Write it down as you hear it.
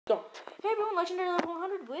Go. Hey everyone, Legendary level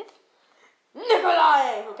 100 with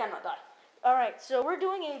Nikolai, who cannot die. Alright, so we're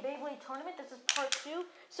doing a Beyblade Tournament. This is part 2.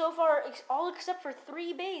 So far, all except for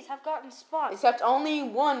 3 bays have gotten spots. Except only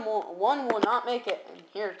one will not make it. And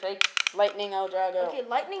here, take Lightning El Drago. Okay,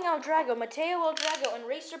 Lightning El Drago, Mateo El Drago, and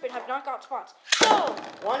Ray Serpent have not got spots. So,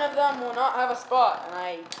 one of them will not have a spot, and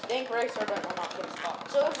I think Ray Serpent will not get a spot.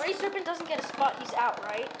 So if Ray Serpent doesn't get a spot, he's out,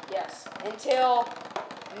 right? Yes, until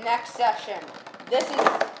next session. This is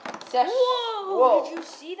session. Whoa! Did you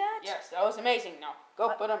see that? Yes, that was amazing. Now, go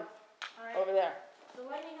put him over there. So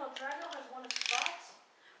Lightning El Drago has won a spot,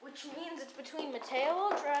 which means it's between Mateo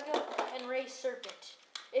El Drago and Ray Serpent.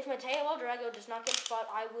 If Mateo El Drago does not get a spot,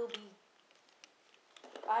 I will be,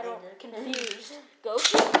 confused. Go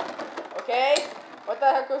shoot. Okay, what the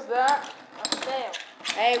heck was that? A fail.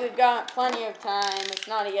 Hey, we've got plenty of time. It's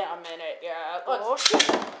not yet a minute. Yeah, Go shoot.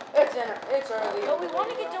 It's early. But we want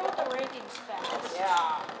to get done with the rankings fast.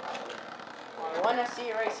 Yeah. Well, I want to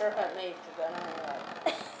see Ray Serpent leave, because I don't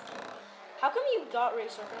know. How come you got Ray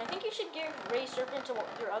Serpent? I think you should give Ray Serpent to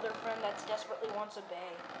your other friend that desperately wants a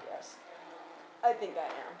bay. Yes. I think I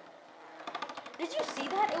am. Did you see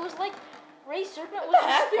that? It was like Ray Serpent was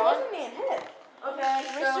happy. Wasn't being hit. Okay,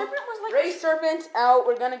 Ray Serpent was like Ray Serpent's out.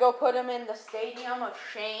 We're gonna go put him in the Stadium of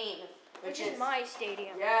Shame, which is my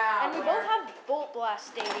stadium. Yeah. And we both have Bolt Blast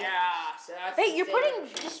Stadium. Yeah. So that's hey, you're putting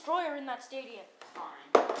Destroyer in that stadium.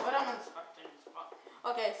 Fine. Put him in the spot.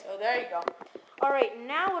 Okay, so there you go. All right,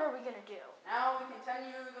 now what are we gonna do? Now we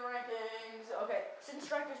continue the rankings. Okay. Since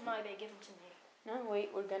Striker's my bay, give him to me. No, wait.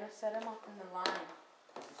 We're gonna set him up in the line.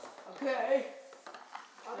 Okay.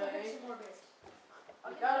 I'll go get some more bays.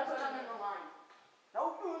 We gotta put him in the line.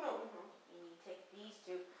 No. You need to take these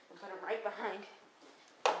two and put them right behind.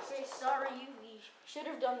 Okay, sorry, we should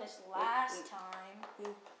have done this last time.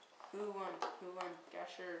 Who won?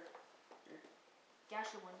 Gasher.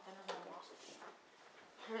 Gasher won, then I lost.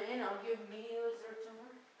 And I'll give me a search number.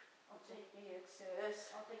 I'll take the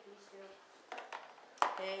excess. I'll take these two.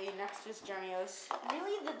 Okay, next is Jeremios.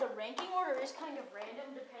 Really, the ranking order is kind of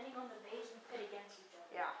random depending on the bays we pit against each other.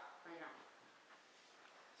 Yeah, I know.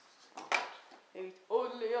 Maybe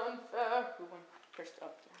totally unfair. Who won first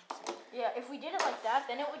up? Yeah, if we did it like that,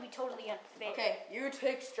 then it would be totally unfair. Okay, you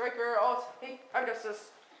take Striker, I'll take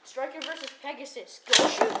Pegasus. Striker versus Pegasus. Go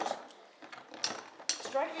shoot!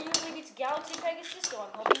 Striker usually beats Galaxy Pegasus, so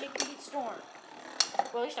I'm hoping it can beat Storm.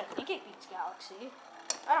 Well, at least I think it beats Galaxy.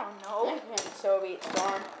 I don't know. So beat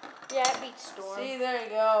Storm. Yeah, it beats Storm. See, there you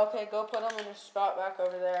go. Okay, go put him in his spot back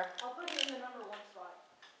over there. I'll put him in the number 1 spot.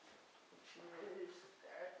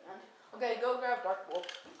 Okay, go grab Dark Wolf.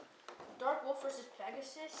 Dark Wolf versus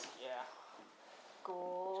Pegasus? Yeah.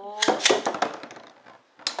 Go.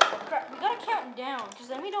 Crap, we gotta count down, because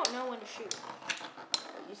then we don't know when to shoot.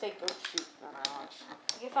 You say go shoot, not I launch.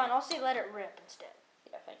 Okay, fine. I'll say let it rip instead.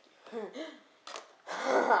 Yeah, thank you.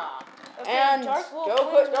 Okay, and Dark Wolf go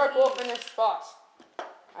put Dark Wolf in his spot.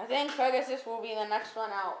 I think Pegasus will be the next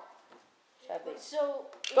one out. Sadly. So,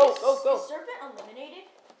 go. Is Serpent eliminated?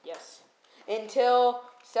 Yes. Until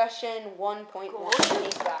session 1.1.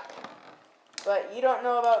 He's back. But you don't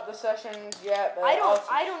know about the sessions yet. But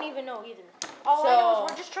I don't even know either. All I know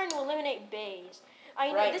is we're just trying to eliminate bays.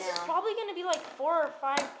 I know this is probably going to be like 4 or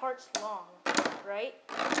 5 parts long, right?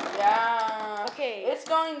 Yeah. Okay. It's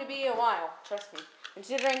going to be a while, trust me.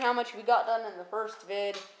 Considering how much we got done in the first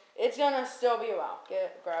vid, it's going to still be a while.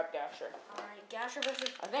 Grab Gasher. Alright, Gasher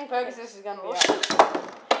versus... I think Pegasus is going to be out.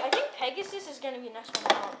 I think Pegasus is going to be next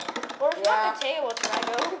one out. Or if not Mateo El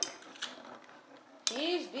Drago.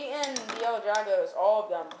 He's beaten the El Dragos, all of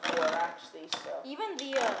them before, actually, so... Even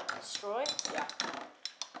the Destroy? Yeah.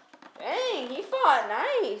 Dang, he fought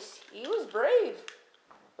nice. He was brave.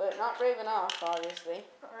 But not brave enough, obviously.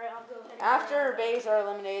 Alright, I'll go ahead and After bays are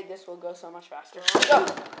eliminated, this will go so much faster. Go!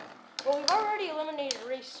 Well, we've already eliminated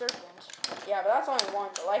Ray Serpent. Yeah, but that's only one.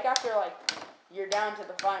 But like after you're down to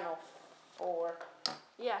the final 4.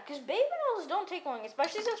 Yeah, because bay battles don't take long,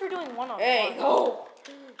 especially since we're doing one-on-one. Hey, go!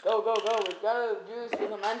 Go. We've got to do this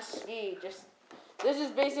with immense speed. This is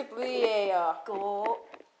basically a, Go.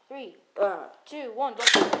 3, 2, 1, go.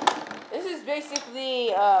 This is basically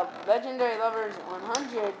Legendary Lovers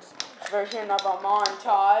 100's version of a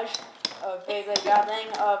montage of Beyblade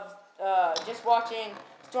battling of just watching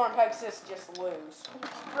Storm Pegasus just lose.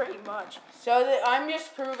 Pretty much. So that I'm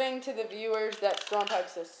just proving to the viewers that Storm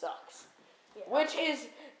Pegasus sucks. Yeah. Which is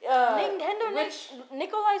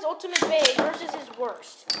Nikolai's ultimate bay versus his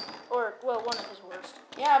worst. Or, well, one of his worst.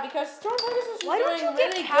 Yeah, because Storm Pegasus is doing really good. Why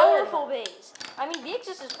don't you get powerful bays? I mean,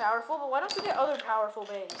 Vixus is powerful, but why don't you get other powerful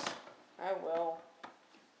bays? I will.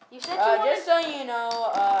 You said you wanted... Just so you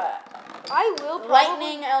know, I will probably...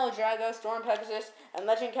 Lightning, El Drago, Storm Pegasus, and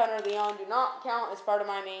Legend Counter Leon do not count as part of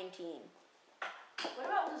my main team. What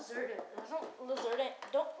about Lizarda?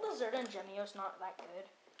 Don't Lizarda and Gemios not that good?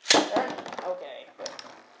 Okay.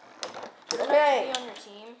 Should it Okay. be on your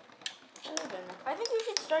team? I think you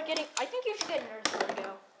should start getting... I think you should get Nerds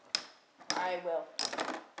Vertigo. I will.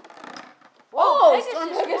 Whoa, Storm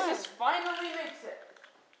Pegasus won. finally makes it.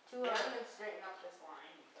 I'm going to straighten up this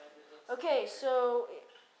line. Because it looks Okay, so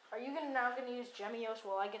are you now gonna use Gemios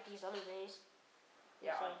while I get these other bays?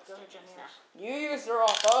 Yeah, So I'll go to just use Gemios. You use the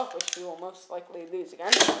Rafa, which you will most likely lose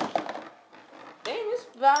again. Dang, this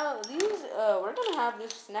battle, we're gonna have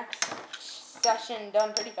this next session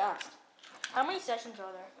done pretty fast. How many sessions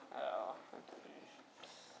are there?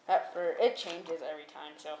 It changes every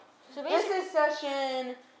time. So basically, this is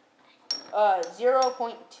session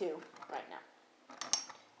 0.2 right now.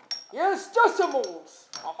 Yes, decimals.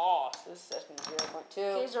 Aha, so this is session 0.2.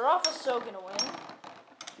 okay, Zarafa's so gonna win.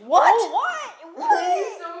 What? Oh, what?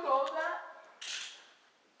 You so called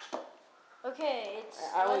that? Okay, it's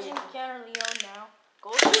I will Legend use- Counter Leon now.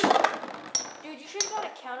 Gold. Dude, you should have got a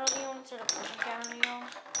Counter Leon instead of Legend Counter Leon.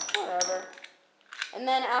 Whatever. And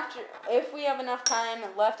then if we have enough time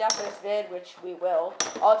left after this vid, which we will,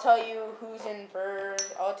 I'll tell you who's in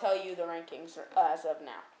first. I'll tell you the rankings as of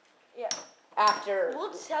now. Yeah. After.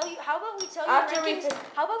 We'll tell you. How about we tell you After the we rankings?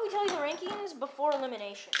 How about we tell you the rankings before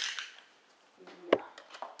elimination? Yeah.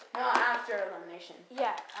 No, after elimination.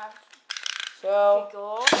 Yeah. So. Okay,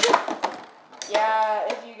 go. Yeah,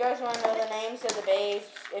 if you guys want to know the names of the bays,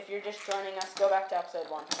 if you're just joining us, go back to episode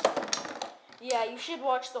 1. Yeah, you should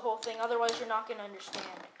watch the whole thing. Otherwise, you're not gonna understand.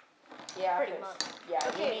 Yeah, Pretty much. Yeah,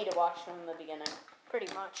 Okay. you need to watch from the beginning,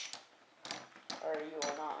 Pretty much. or you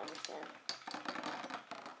will not understand.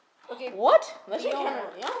 Okay. What? Legend Leon.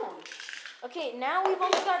 Counter Leon. Okay, now we've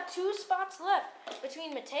only got 2 spots left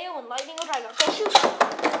between Mateo and Lightning O'Drago. Go shoot!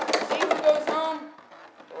 See who goes home?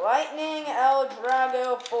 Lightning El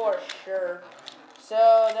Drago for sure.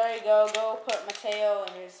 So there you go. Go put Mateo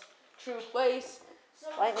in his true place.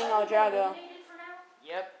 Lightning El Drago.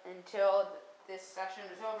 Yep. Until this session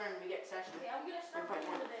is over and we get session. Okay, I'm gonna start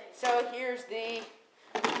putting the bays. So here's the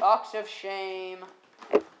box of shame.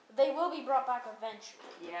 They will be brought back eventually.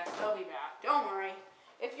 Yes, they'll be back. Don't worry.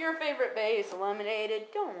 If your favorite bay is eliminated,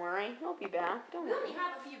 don't worry. He'll be back. Don't We worry. only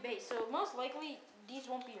have a few bays, so most likely these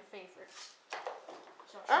won't be your favorites.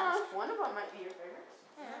 So One of them might be your favorites.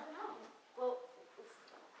 I don't know. Well,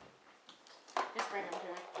 Just bring them to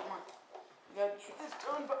me. Come on. We gotta get this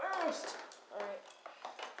done first. alright.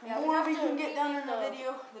 The Yeah, more have we to can get done in the rename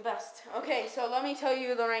video, the best. Okay, so let me tell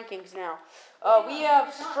you the rankings now. Hang We on, have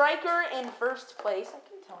it's not- Striker in first place. I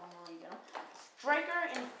can tell him where you go. Striker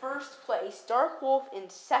in first place. Dark Wolf in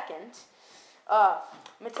second.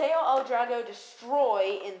 Mateo El Drago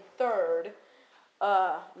Destroy in third.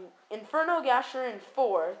 Inferno Gasher in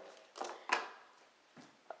fourth.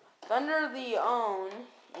 Thunder Leon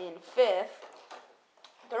in fifth.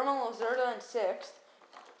 Thermal Lizarda in sixth.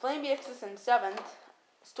 Flame Bixus in seventh.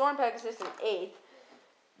 Storm Pegasus in eighth.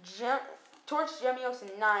 Torch Gemios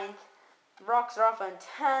in ninth. Rox Rafa in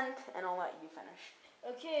 10th, and I'll let you finish.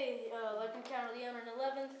 Okay, Legend Counter Leon in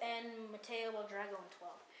 11th, and Mateo El Drago in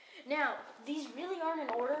 12th. Now, these really aren't in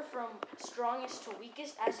order from strongest to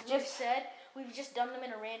weakest. As we've said, we've just done them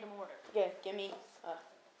in a random order. Okay, give me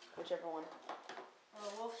whichever one.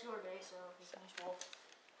 Wolf's your day, so you can use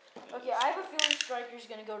Wolf. Okay, I have a feeling Striker's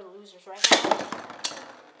going to go to losers right now.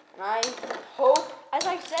 And I hope, As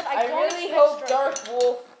I said, I don't really expect hope Striker. Dark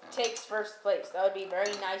Wolf takes first place. That would be a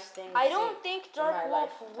very nice thing to I see. don't think Dark my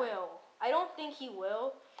Wolf lifetime. will. I don't think he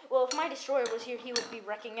will. Well, if my Destroyer was here, he would be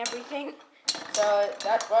wrecking everything. So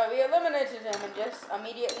that's why we eliminated him and just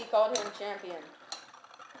immediately called him champion.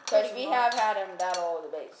 Because Pretty we much. have had him battle all the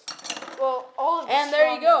base. Well, all of the And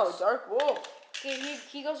there you go, strongest. Dark Wolf. Okay,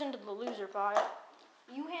 he goes into the loser pile.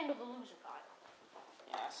 You handle the loser pile.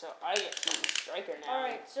 Yeah, so I get to be Striker now.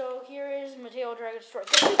 Alright, so here is Mateo Dragon Destroy.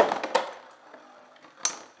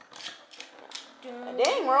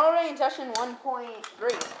 Dang, we're already in session 1.3.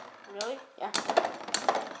 Really? Yeah.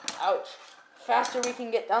 Ouch. Faster we can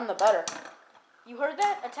get done, the better. You heard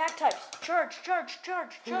that? Attack types. Charge, charge,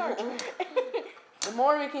 charge, charge. The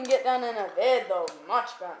more we can get done in a vid, though, much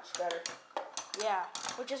better. Yeah,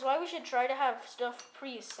 which is why we should try to have stuff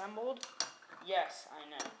pre-assembled. Yes, I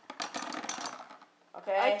know.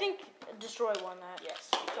 Okay. I think Destroy won that. Yes.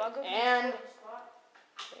 So I'll go And Destroy spot.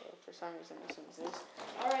 okay, for some reason this uses,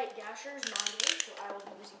 Alright, Gasher's not here, so I will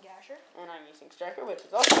be using Gasher. and I'm using Striker, which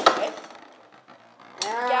is also okay.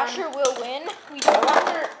 And Gasher will win. We I don't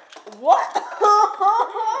wonder what.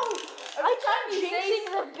 I'm jinxing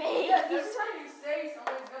the base. Yes, every time you say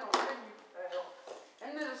someone's gonna win, you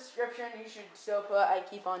description, you should still put, I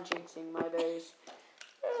keep on jinxing my bays.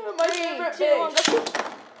 My favorite 3, 2, 1, base. go.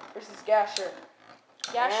 Versus Gasher.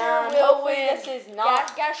 Gasher And will hopefully win. this is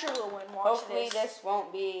not. Gasher will win. Watch Hopefully this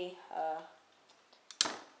won't be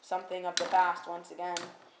something of the past once again.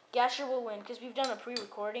 Gasher will win because we've done a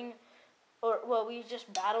pre-recording, or well, we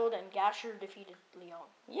just battled and Gasher defeated Leon.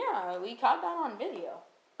 Yeah, we caught that on video.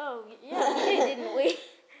 Oh yeah, we did, didn't we?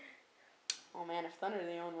 Oh man, if Thunder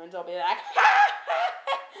Leon wins, I'll be like,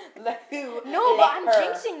 No, but I'm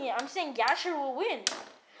jinxing it. I'm saying Gasher will win.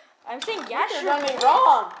 I'm saying Gasher. You're done me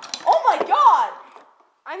wrong. Oh my god.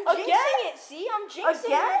 I'm jinxing it. See, I'm jinxing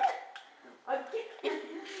it. Again?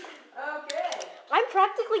 Okay. I'm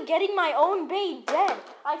practically getting my own bay dead.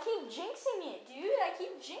 I keep jinxing it, dude. I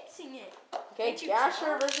keep jinxing it. Okay,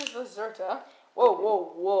 Gasher versus Lazerta. Whoa,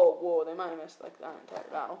 whoa, whoa, whoa. They might have missed like that entire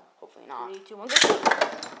battle. Hopefully not. 3, 2, 1, go.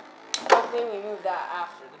 Hopefully we move that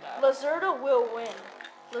after the battle. Lazerta will win.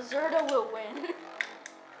 Lazerta will win.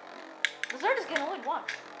 Lazerta's gonna win.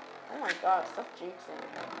 Watch. Oh my god, stop jinxing.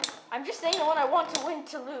 I'm just saying the one I want to win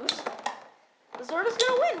to lose. Lazerta's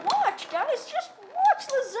gonna win. Watch, guys. Just watch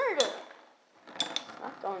Lazerta.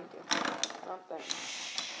 Not going to. Something.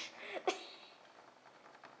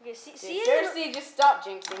 Okay, see Dude, seriously, just stop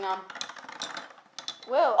jinxing them.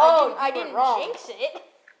 Well, Oh, I didn't jinx it.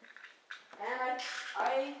 And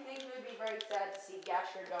I think it would be very sad to see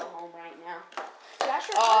Gasher go home right now.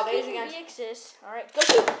 Gasher base against against BXS. All right, go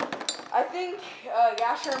shoot. I think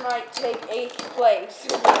Gasher might take 8th place.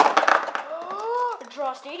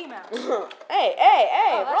 Draw stadium out. Hey,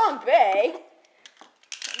 Oh, wrong bay.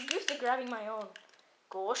 I'm used to grabbing my own.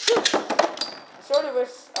 Go shoot. Sort of wish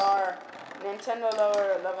our Nintendo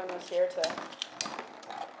Lower 11 was here to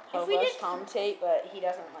help us commentate, but he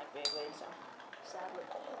doesn't like Beyblade, so. Sadly.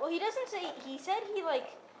 Well, he doesn't say, he said he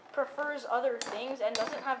like prefers other things and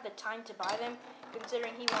doesn't have the time to buy them,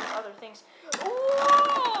 considering he wants other things.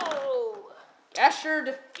 Whoa! Gasher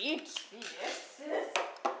defeats BXS.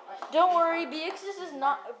 Don't worry,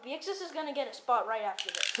 BXS is gonna get a spot right after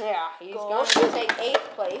this. Yeah, he's going to take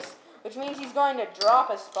 8th place, which means he's going to drop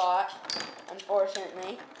a spot,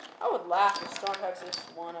 unfortunately. I would laugh if Storm Texas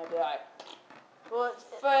won. I'd be like, well,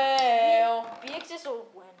 fail. BXS will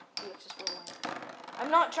win. BXS will win. I'm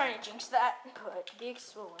not trying to jinx that, but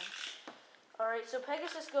BXS will win. Alright, so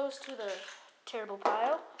Pegasus goes to the terrible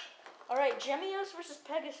pile. Alright, Gemios versus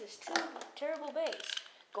Pegasus. 2 terrible bays.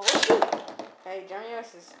 Go shoot. Hey,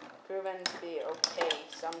 Gemios has proven to be okay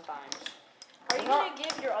sometimes. Are you going to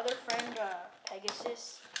give your other friend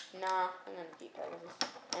Pegasus? Nah, I'm going to keep Pegasus.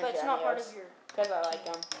 And But it's not part of your... Because I like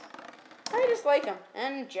him. I just like him.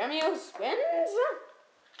 And Gemios wins.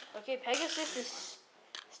 Okay, Pegasus is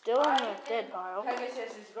still in the dead pile.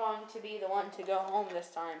 Pegasus is going to be the one to go home this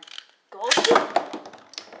time. Go shoot.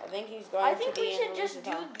 I think he's going to be in the we should just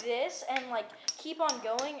loser do time. this and like keep on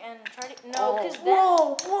going and try to... No, because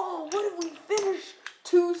Whoa, what if we finish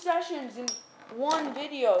 2 sessions in 1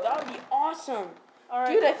 video? That would be awesome. All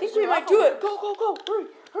right, dude, I think we might do it. Go,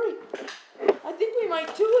 hurry. I think we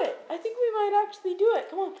might do it. I think we might actually do it.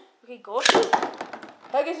 Come on. Okay, go shoot.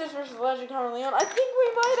 Pegasus versus Legend Leon. I think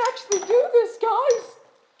we might actually do this, guys.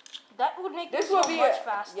 That would make this go much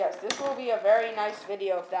faster. Yes, this will be a very nice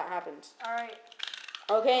video if that happens. All right.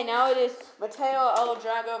 Okay, now it is Mateo El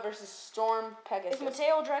Drago versus Storm Pegasus. If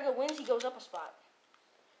Mateo Drago wins, he goes up a spot.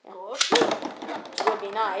 Yeah. Go shoot. Which would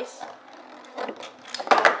be nice.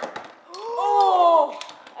 Oh!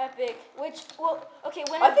 Epic. Which, well, okay,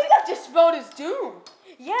 when I think that just spelled his doom.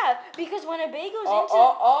 Yeah, because when a bay goes into...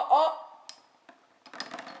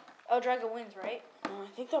 El Drago wins, right? I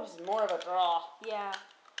think that was more of a draw. Yeah.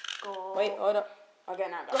 Go. Wait, hold up. Okay,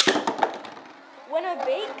 now go. When a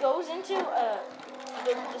bait goes into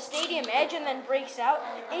the stadium edge and then breaks out,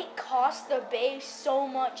 it costs the bay so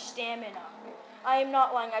much stamina. I am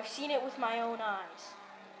not lying. I've seen it with my own eyes.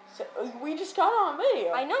 So, we just got it on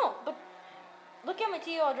video. I know, but look at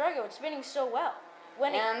Mateo El Drago. It's spinning so well.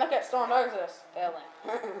 And look at Storm Pegasus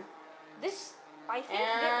failing. This, I think,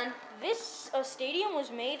 that this stadium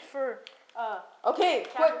was made for. Okay,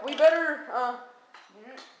 quick. We better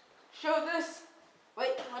show this.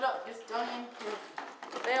 Wait, hold up. Just done in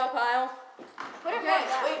fail pile. Put it Okay,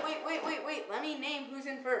 back. wait. Let me name who's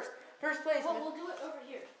in first. First place. Well, we'll do it over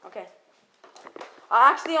here. Okay.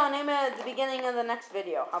 Actually, I'll name it at the beginning of the next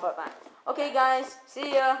video. How about that? Okay, guys.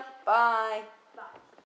 See ya. Bye.